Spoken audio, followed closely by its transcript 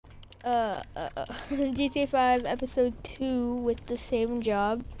GTA5 episode 2 with the same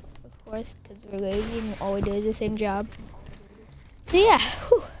job, of course, because we're lazy and all we do is the same job. So yeah,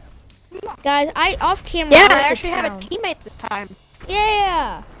 whew. Guys, off camera. Yeah, I actually have a teammate this time.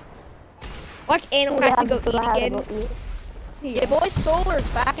 Yeah. Watch Animal have to go eat again. Yeah, boy, Solar's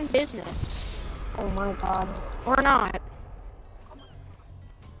back in business. Oh my god. Or not.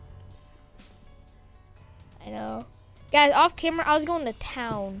 I know. Guys, off camera, I was going to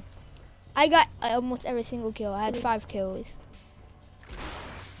town. I got almost every single kill. I had 5 kills.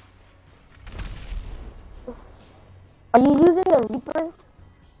 Are you using the Reaper?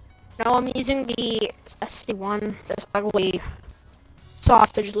 No, I'm using the SD1, this ugly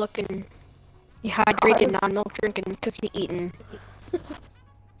sausage-looking, dehydrated, non-milk drinking, cookie eating.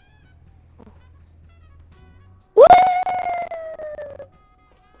 Woo!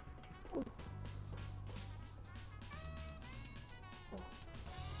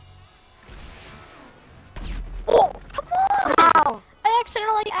 Oh, come on! Ow. I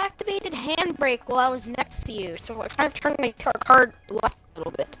accidentally activated handbrake while I was next to you, so I kind of turned my card left a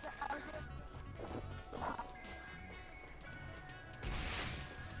little bit.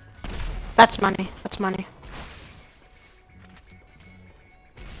 That's money. That's money.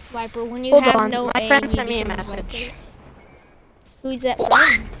 Viper, when you Hold have on, no my aim, friend you sent me a become message. Viper. Who's that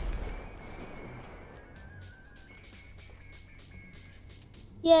friend?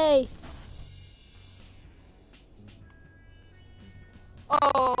 Yay!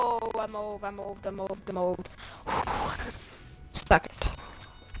 Oh, I moved. Stuck it.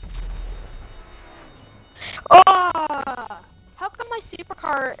 Oh! How come my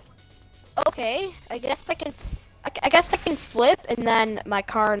supercar? Okay, I guess I can. I guess I can flip and then my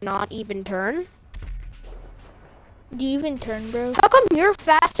car not even turn. Do you even turn, bro? How come you're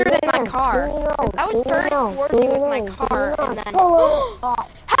faster than my car? 'Cause I was turning towards you with my car and then. How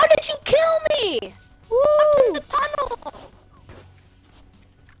did you kill me? Woo! I was in the tunnel.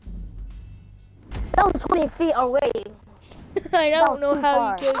 That was 20 feet away. I don't know too how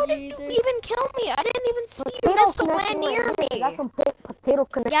far. you killed How you did you either. even kill me? I didn't even see you missile land near me. That's some potato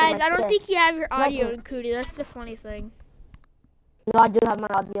connection. Guys, right I don't there. think you have your audio Nothing. included. That's the funny thing. No, I do have my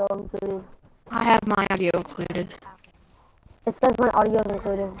audio included. I have my audio included. It says my audio is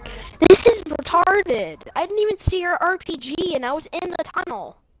included. This is retarded. I didn't even see your RPG and I was in the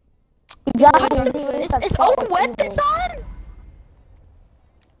tunnel. Is all weapons on?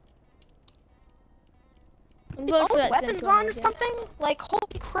 I'm Is going all for that weapons central on or music. something? Like,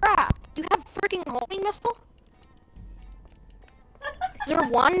 holy crap. You have freaking homing missile? Is there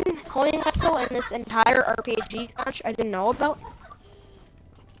one homing missile in this entire RPG launch I didn't know about?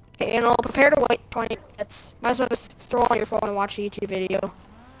 Okay, and I'll prepare to wait 20 minutes. Might as well just throw on your phone and watch a YouTube video.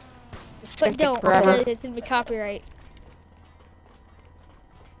 It's gonna But take don't, forever. because it's gonna be copyright.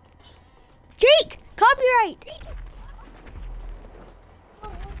 Jake! Copyright!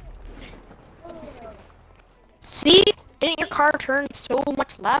 See? Didn't your car turn so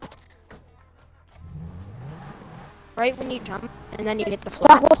much left? Right when you jump, and then you hit the Jack,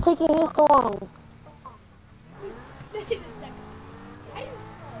 flat. what's taking you so long?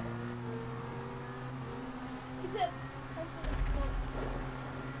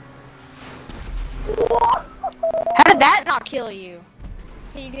 How did that not kill you?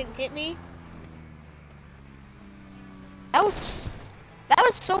 You didn't hit me? That was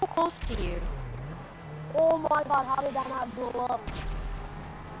so close to you. Oh my god, how did that not blow up?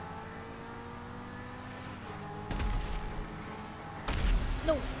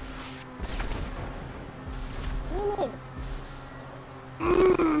 No. Damn it.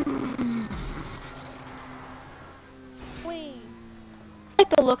 Wait. I like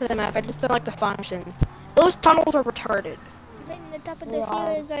the look of the map, I just don't like the functions. Those tunnels are retarded. Hitting the top of the Wow.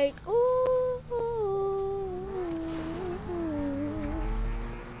 ceiling like, ooh.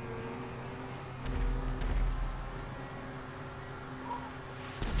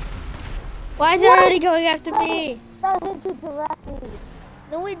 Why is it already going after me? That hit you directly.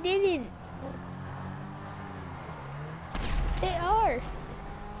 No, it didn't. They are.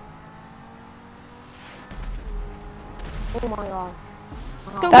 Oh my god.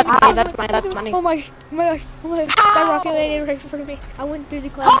 Go That's get- money, that's money, that's money. Oh my gosh, oh my gosh, oh my gosh. That rocket landed right in front of me. I went through the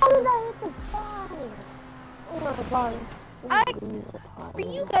clouds. How did that hit the sky? Oh my god. For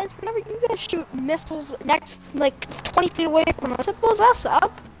you guys, whenever you guys shoot missiles next, like, 20 feet away from us, it blows us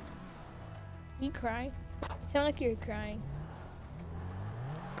up. You crying? Sound like you're crying.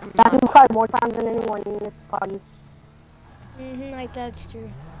 I can cry more times than anyone in this party. Like that's true.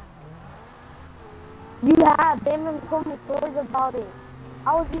 You have. They even told me stories about it.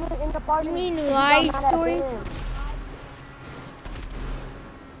 I was even in the party. You mean and lie got mad at stories? them.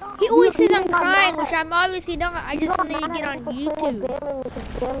 He always says I'm crying, which I'm obviously not. I just want to get on YouTube.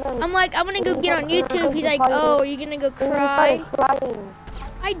 I'm like, I'm gonna go get on YouTube. He's like, oh, are you gonna go cry?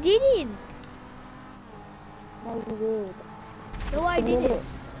 I didn't. No, I didn't.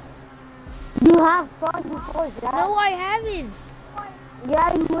 You have fun before that. No, I haven't.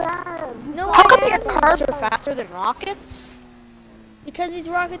 Yeah, you have. No, How I come your haven't. cars are faster than rockets? Because these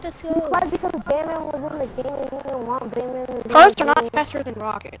rockets are slow. Why? Because Batman was in the game and you didn't want Batman in the game. Cars are not faster than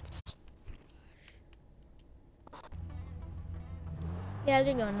rockets. Yeah,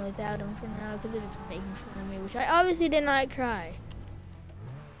 they're going without him for now because they're just making fun of me, which I obviously did not cry.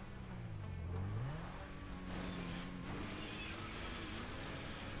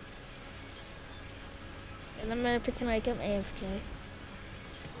 And I'm gonna pretend like I'm AFK.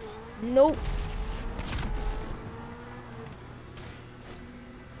 Nope.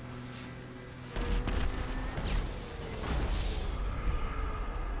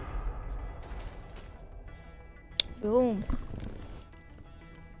 Boom.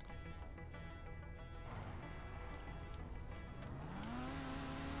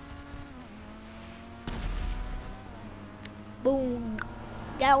 Boom.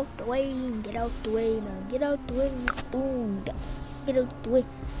 Get out the way, get out the way, now get out the way, boom. Get out the way,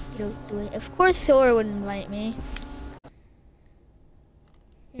 get out the way. Of course Sora would invite me.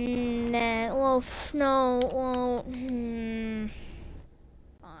 Nah, well, no, well,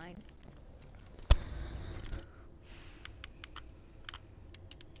 fine.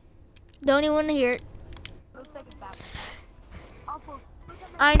 Don't even want to hear it.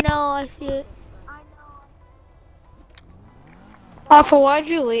 I know, I see it. Awful, why'd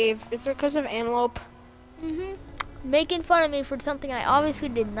you leave? Is it because of Antelope? Making fun of me for something I obviously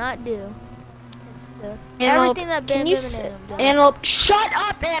did not do. It's the Antelope, everything that can Bam you Bam and Adam did. Antelope, shut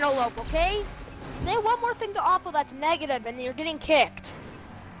up, Antelope, okay? Say one more thing to Awful that's negative and you're getting kicked.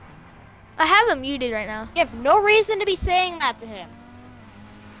 I have him muted right now. You have no reason to be saying that to him.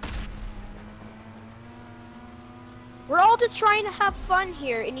 We're all just trying to have fun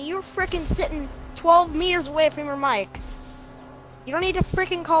here, and you're freaking sitting 12 meters away from your mic. You don't need to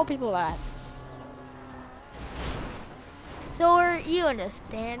freaking call people that. So you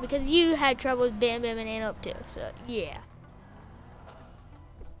understand because you had trouble with Bam Bam and Antelope too. So yeah,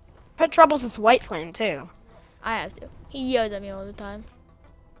 I've had troubles with White Flame too. I have to. He yells at me all the time.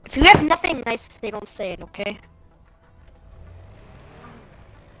 If you have nothing nice to say, don't say it, okay?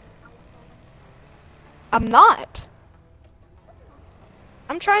 I'm not.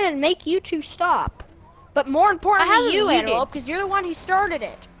 I'm trying to make you two stop. But more importantly, you, Antelope, because you're the one who started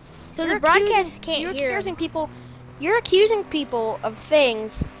it. So the broadcast can't hear him. You're accusing people of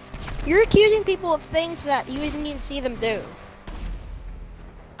things. You're accusing people of things that you didn't even see them do.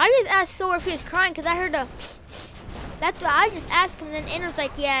 I just asked Sora if he was crying because I heard a. That's what I just asked him, and then Antelope's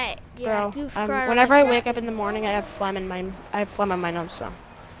like, "Yeah, Bro, you've cried." whenever I wake up in the morning, I have phlegm in my nose. So.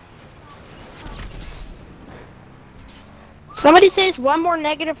 Somebody says one more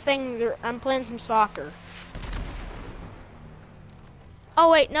negative thing. I'm playing some soccer. Oh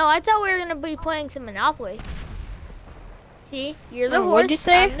wait, no, I thought we were gonna be playing some Monopoly. See, you're the horse. What'd you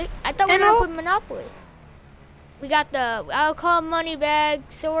say? I thought we were gonna play Monopoly. We got the I'll call money bag.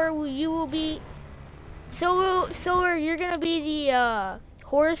 Sora, you will be. Sora, you're gonna be the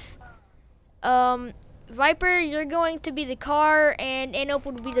horse. Viper, you're going to be the car, and Antelope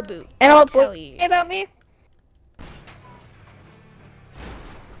will be the boot. Antelope, what you say about me?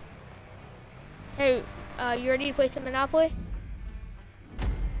 Hey, you ready to play some Monopoly?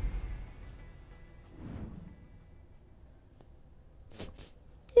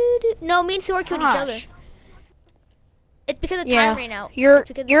 No, me and Sora killed each other. It's because the time ran out. Your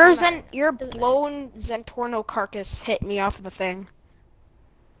blown Zentorno carcass hit me off of the thing.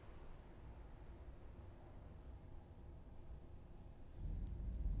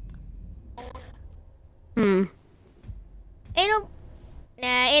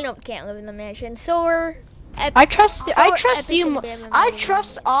 Antelope can't live in the mansion. Sora, I trust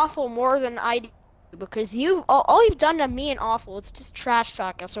Awful more than I do because all you've done to me and Awful is just trash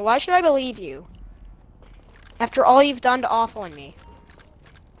talk us. So why should I believe you? After all you've done to Awful and me.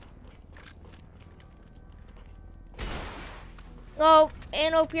 Oh,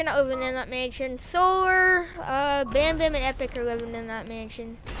 Antelope, you're not living in that mansion. Sora, Bam Bam and Epic are living in that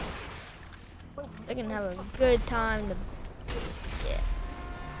mansion. They're gonna have a good time.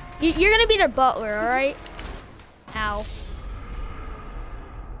 You're gonna be their butler, alright? Ow.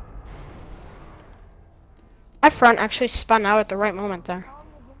 My front actually spun out at the right moment there.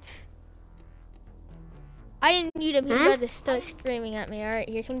 I didn't mute him. He's about to start screaming at me. Alright,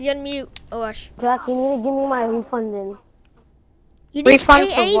 here comes the unmute. Oh, gosh. Jack, you need to give me my refund then. You didn't Refund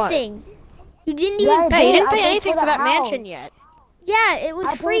pay for what? anything. You didn't Yeah, even I Hey, you pay. didn't I pay paid anything for for the that house. mansion yet. Yeah, it was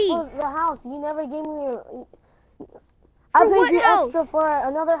I free. paid for the house. You never gave me. I For paid what you house? extra for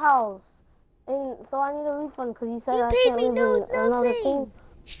another house, and so I need a refund because you said You I paid can't me live in another thing. nothing.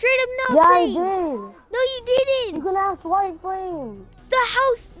 Straight up Yeah, I nothing. did. No, you didn't. You can ask White Flame. The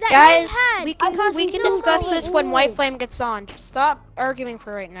house that Guys, you had. we it can cost discuss nothing. this when White Flame gets on. Just stop arguing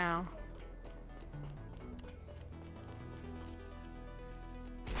for right now.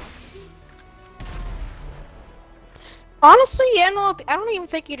 Honestly, I don't even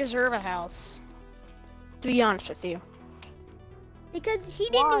think you deserve a house. To be honest with you. Because he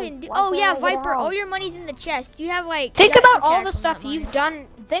didn't Why? even do. Why Oh can't yeah, I get a Viper. All house? your money's in the chest. You have like. Think you got about all some the cash stuff on that you've money. done.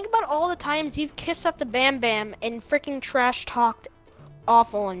 Think about all the times you've kissed up to Bam Bam and freaking trash talked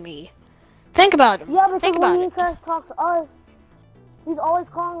awful on me. Think about him. Yeah, because Think about when he it. trash talks us, he's always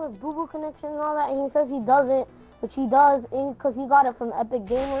calling us Boo Boo Connection and all that, and he says he doesn't, which he does, because he got it from Epic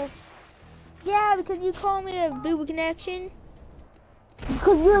Gamers. Yeah, because you call me a boo boo connection.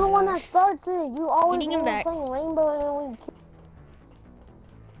 Because you're the one that gosh. starts it. You always Getting him want back. playing Rainbow and we.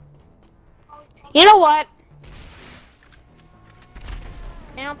 You know what?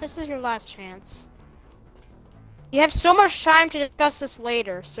 Now this is your last chance. You have so much time to discuss this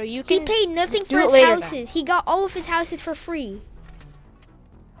later, so you He can. paid nothing just for do it his later then. houses. He got all of his houses for free.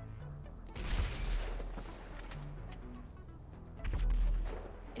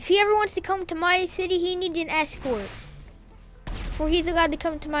 If he ever wants to come to my city, he needs an escort. Before he's allowed to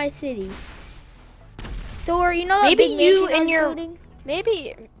come to my city. So, or you know that Maybe big you mansion I and was your building?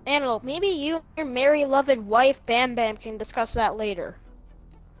 maybe Antelope. Maybe you and your merry loved wife Bam Bam can discuss that later.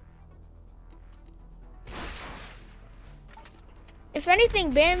 If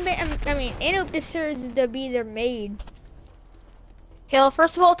anything, Antelope deserves to be their maid. Kayla,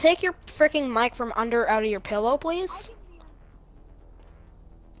 first of all, take your freaking mic from out of your pillow, please.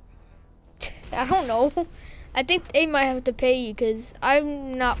 I don't know. I think they might have to pay you because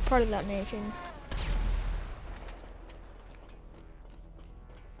I'm not part of that mansion.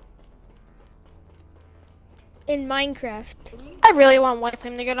 In Minecraft. I really want White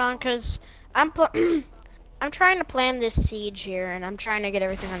Flame to get on because I'm I'm trying to plan this siege here and I'm trying to get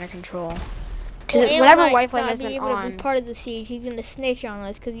everything under control. Because Well, whenever might White Flame not isn't be able to on, be part of the siege. He's gonna snitch on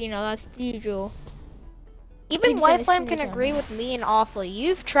us because you know that's the usual. even he's White gonna Flame can snitch on agree us. with me and Awfully.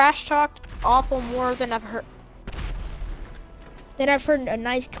 You've trash talked Awful more than I've heard. Then I've heard a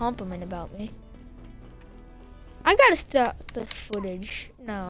nice compliment about me. I gotta stop the footage. No.